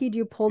guaranteed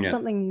you pulled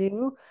something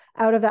new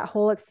out of that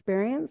whole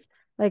experience.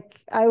 Like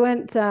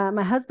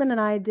my husband and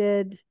I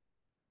did,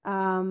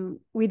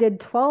 we did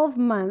 12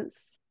 months.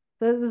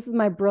 So this is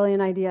my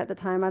brilliant idea at the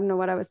time. I don't know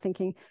what I was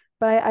thinking,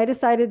 but I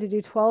decided to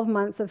do 12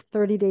 months of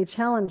 30-day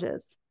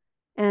challenges.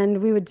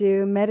 And we would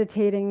do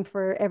meditating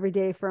for every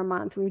day for a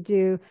month.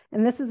 And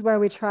this is where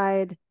we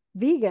tried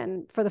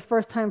vegan for the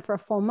first time for a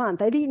full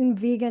month. I'd eaten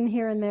vegan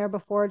here and there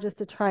before just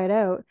to try it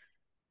out.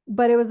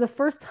 But it was the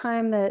first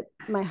time that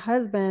my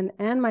husband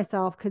and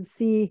myself could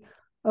see,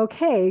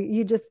 okay,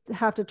 you just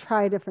have to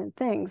try different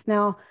things.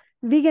 Now,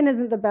 vegan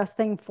isn't the best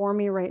thing for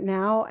me right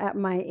now at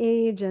my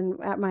age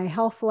and at my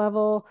health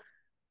level,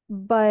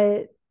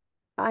 but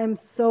I'm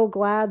so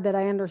glad that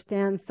I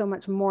understand so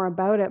much more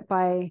about it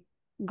by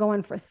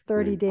going for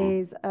 30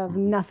 days of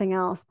nothing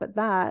else but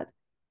that.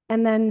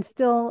 And then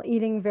still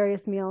eating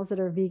various meals that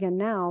are vegan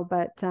now,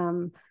 but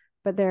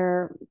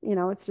they're,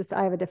 it's just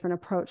I have a different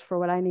approach for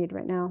what I need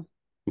right now.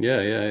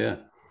 Yeah.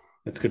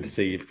 It's good to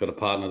see you've got a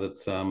partner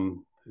that's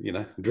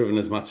driven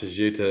as much as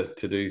you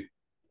to do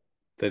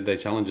their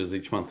challenges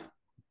each month.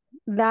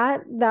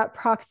 That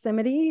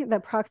proximity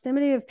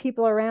of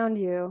people around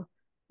you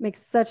makes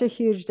such a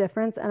huge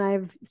difference. And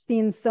I've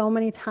seen so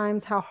many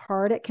times how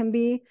hard it can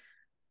be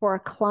for a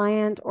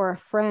client or a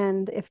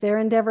friend if they're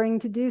endeavoring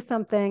to do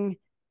something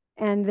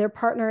and their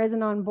partner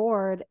isn't on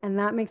board. And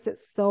that makes it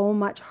so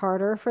much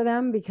harder for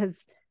them because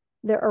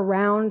they're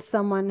around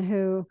someone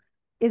who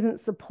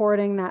isn't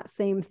supporting that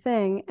same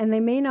thing. And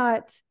they may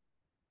not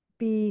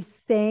be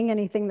saying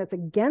anything that's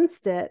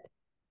against it,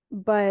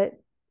 but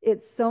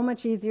it's so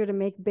much easier to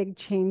make big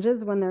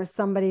changes when there's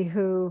somebody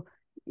who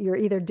you're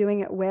either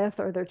doing it with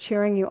or they're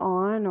cheering you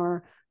on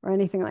or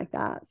anything like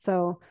that.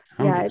 So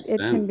yeah, it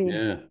can 100%. be.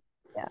 Yeah.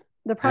 Yeah.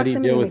 The How do you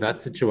proximity deal with makes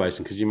that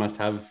situation? Because you must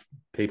have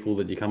people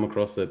that you come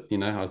across that,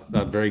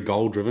 are very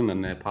goal driven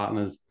and their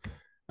partners,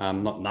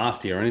 not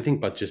nasty or anything,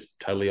 but just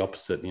totally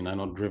opposite,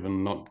 not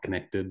driven, not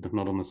connected,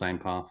 not on the same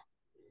path.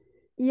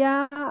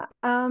 Yeah,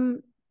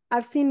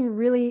 I've seen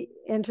really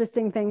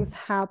interesting things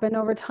happen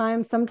over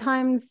time.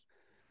 Sometimes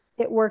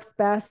it works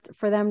best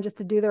for them just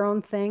to do their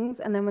own things.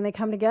 And then when they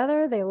come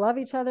together, they love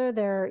each other.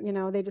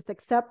 They just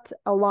accept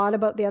a lot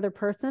about the other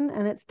person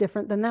and it's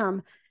different than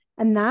them.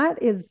 And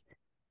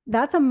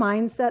that's a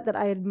mindset that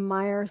I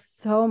admire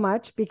so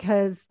much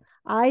because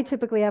I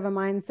typically have a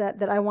mindset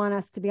that I want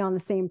us to be on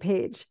the same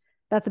page.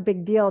 That's a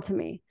big deal to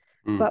me.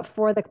 But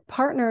for the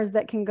partners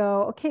that can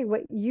go, okay,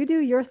 what you do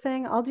your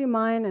thing, I'll do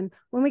mine. And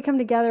when we come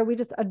together, we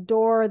just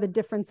adore the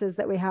differences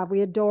that we have.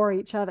 We adore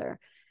each other.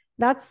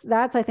 That's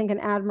I think an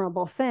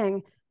admirable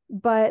thing.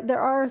 But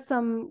there are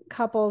some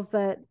couples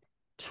that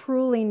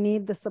truly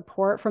need the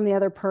support from the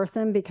other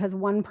person because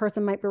one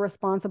person might be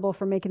responsible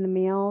for making the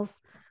meals,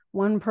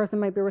 one person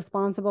might be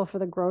responsible for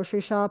the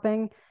grocery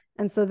shopping.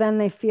 And so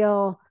then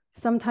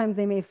sometimes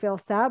they may feel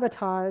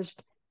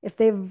sabotaged if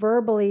they've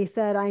verbally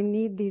said, I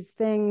need these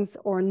things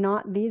or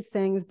not these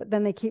things, but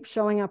then they keep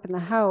showing up in the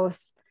house,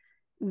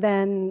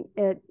 then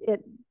it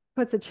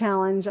puts a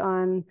challenge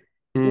on,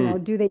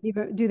 do they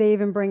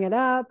even bring it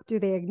up? Do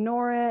they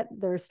ignore it?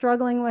 They're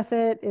struggling with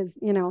it,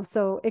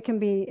 so it can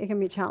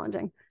be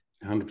challenging.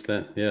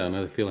 100%. Yeah, I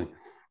know the feeling.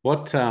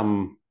 What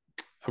around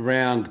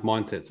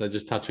mindset? So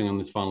just touching on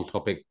this final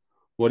topic,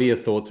 what are your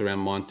thoughts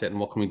around mindset and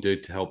what can we do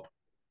to help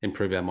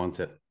improve our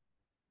mindset?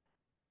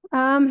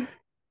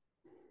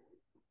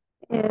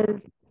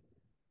 Is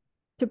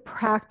to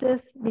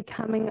practice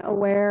becoming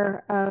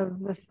aware of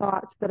the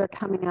thoughts that are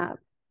coming up.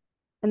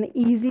 And the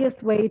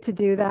easiest way to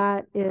do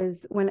that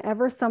is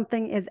whenever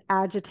something is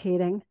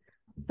agitating.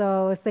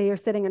 So, say you're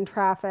sitting in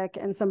traffic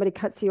and somebody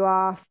cuts you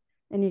off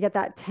and you get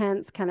that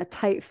tense, kind of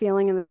tight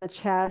feeling in the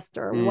chest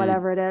or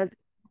whatever it is,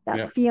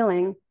 that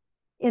feeling.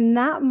 In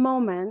that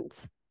moment,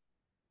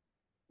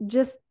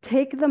 just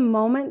take the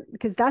moment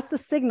because that's the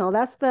signal.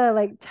 That's the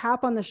like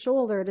tap on the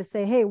shoulder to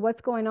say, hey,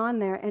 what's going on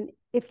there? And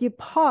if you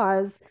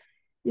pause,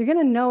 you're going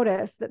to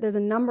notice that there's a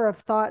number of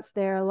thoughts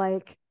there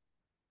like,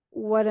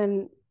 what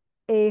an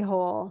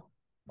a-hole,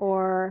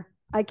 or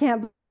I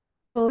can't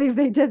believe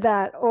they did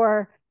that,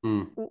 or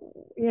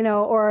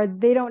or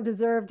they don't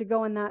deserve to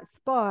go in that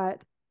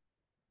spot.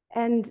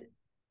 And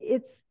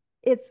it's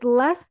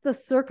less the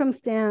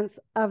circumstance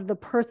of the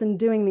person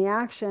doing the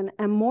action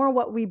and more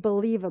what we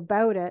believe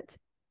about it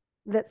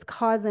that's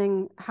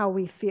causing how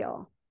we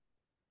feel.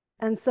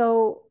 And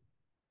so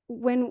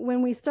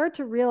when we start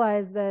to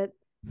realize that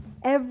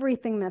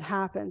everything that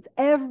happens,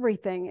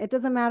 everything, it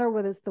doesn't matter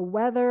whether it's the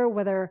weather,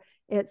 whether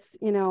it's,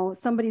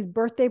 somebody's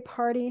birthday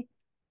party,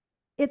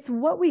 it's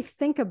what we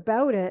think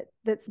about it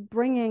that's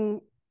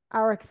bringing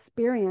our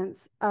experience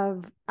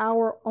of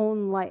our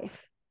own life.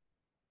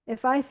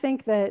 If I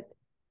think that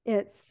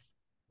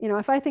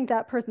if I think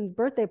that person's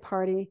birthday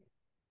party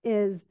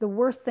is the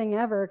worst thing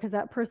ever because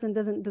that person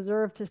doesn't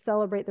deserve to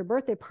celebrate their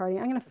birthday party,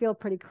 I'm going to feel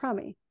pretty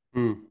crummy.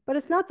 But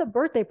it's not the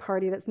birthday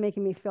party that's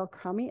making me feel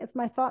crummy. It's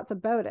my thoughts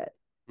about it.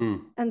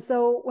 And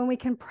so when we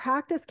can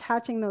practice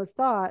catching those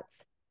thoughts,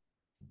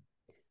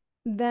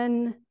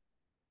 then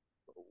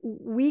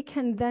we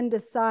can then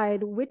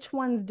decide which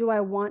ones do I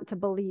want to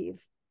believe,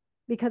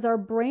 because our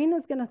brain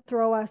is going to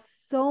throw us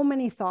so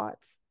many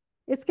thoughts.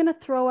 It's going to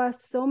throw us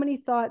so many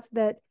thoughts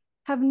that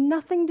have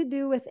nothing to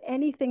do with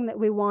anything that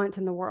we want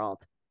in the world.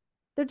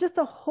 They're just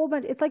a whole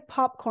bunch. It's like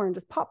popcorn,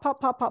 just pop,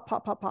 pop, pop, pop,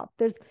 pop, pop, pop.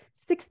 There's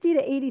 60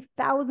 to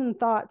 80,000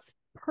 thoughts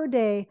per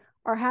day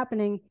are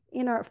happening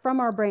from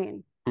our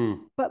brain.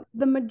 But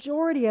the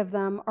majority of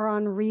them are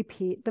on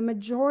repeat. The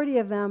majority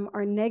of them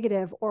are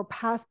negative or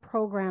past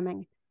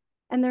programming.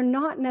 and they're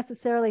not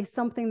necessarily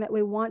something that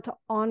we want to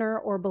honor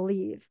or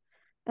believe.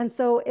 And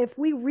so if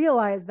we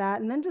realize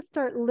that and then just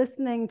start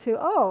listening to,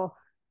 oh,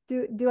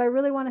 do I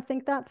really want to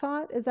think that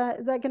thought? Is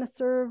that going to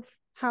serve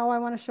how I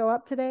want to show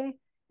up today?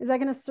 Is that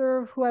going to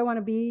serve who I want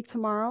to be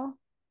tomorrow?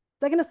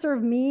 Is that going to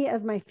serve me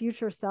as my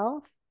future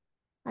self?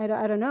 I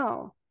don't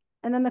know.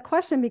 And then the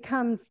question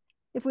becomes,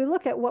 if we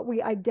look at what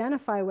we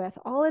identify with,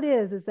 all it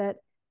is that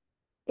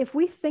if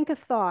we think a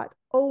thought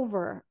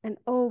over and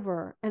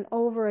over and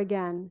over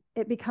again,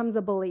 it becomes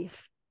a belief.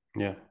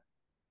 Yeah.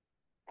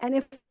 And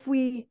if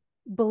we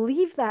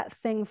believe that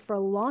thing for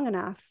long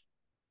enough,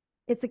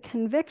 it's a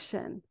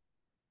conviction.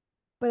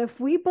 But if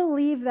we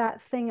believe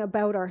that thing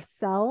about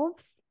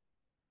ourselves,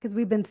 because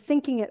we've been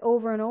thinking it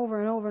over and over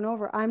and over and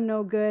over, I'm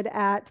no good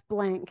at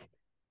blank.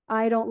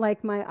 I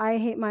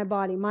hate my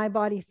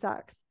body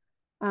sucks.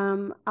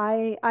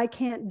 I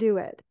can't do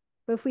it.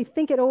 But if we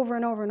think it over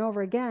and over and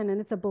over again, and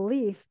it's a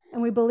belief,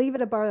 and we believe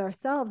it about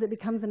ourselves, it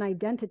becomes an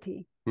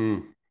identity.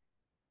 And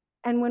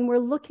when we're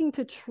looking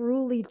to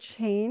truly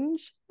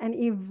change and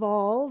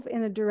evolve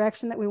in a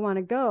direction that we want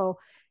to go,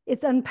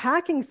 it's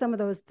unpacking some of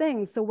those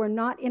things so we're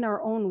not in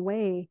our own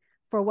way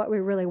for what we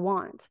really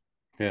want.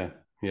 Yeah.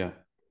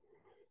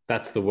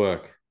 That's the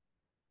work.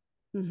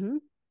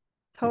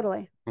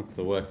 Totally. That's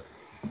the work.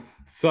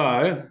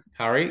 So,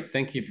 Harry,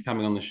 thank you for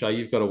coming on the show.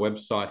 You've got a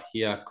website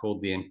here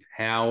called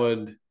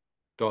theempowered.ca.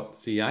 Is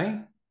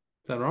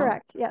that right?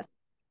 Correct. Yes.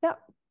 Yep.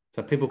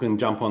 So people can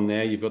jump on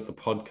there. You've got the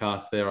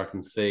podcast there, I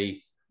can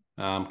see.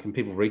 Can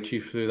people reach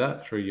you through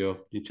that, through your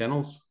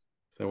channels?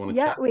 If they want to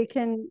chat?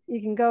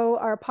 You can go,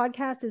 our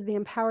podcast is the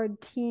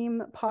Empowered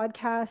Team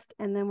Podcast,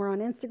 and then we're on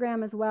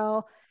Instagram as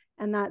well.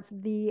 And that's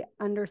 _MPRWD.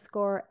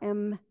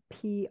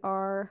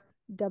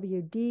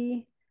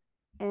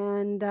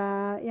 And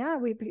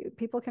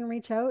people can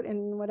reach out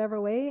in whatever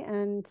way.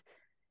 And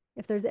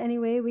if there's any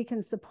way we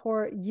can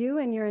support you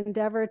in your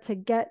endeavor to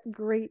get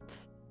great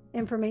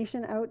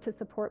information out to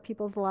support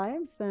people's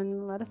lives,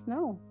 then let us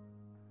know.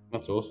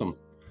 That's awesome.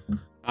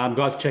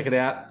 Guys, check it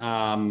out.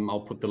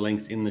 I'll put the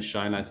links in the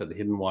show notes at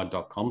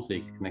thehiddenwhy.com so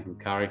you can connect with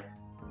Kari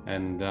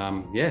and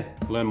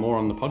learn more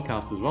on the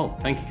podcast as well.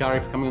 Thank you, Kari,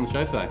 for coming on the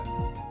show today.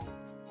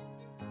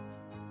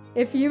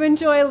 If you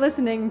enjoy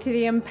listening to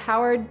the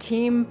Empowered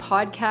Team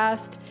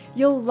podcast,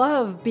 you'll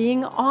love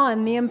being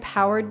on the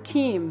Empowered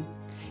Team.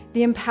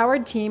 The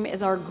Empowered Team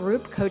is our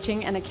group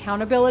coaching and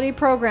accountability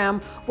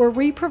program where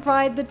we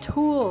provide the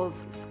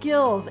tools,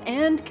 skills,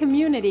 and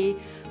community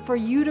for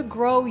you to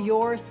grow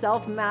your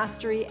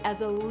self-mastery as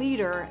a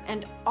leader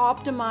and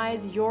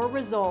optimize your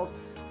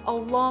results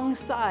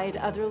alongside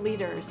other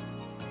leaders.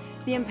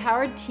 The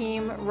Empowered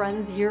Team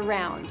runs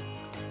year-round.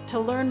 To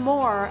learn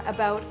more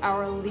about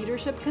our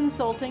leadership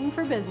consulting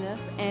for business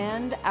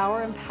and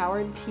our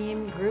Empowered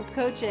Team group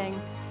coaching,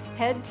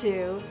 head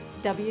to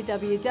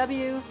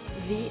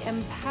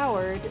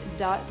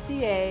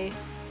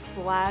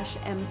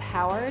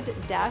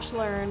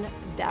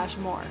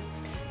www.theempowered.ca/empowered-learn-more.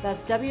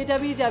 That's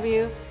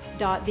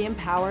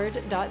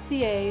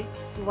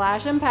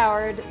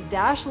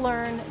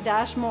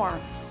www.theempowered.ca/empowered-learn-more.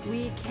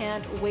 We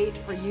can't wait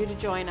for you to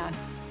join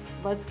us.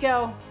 Let's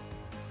go.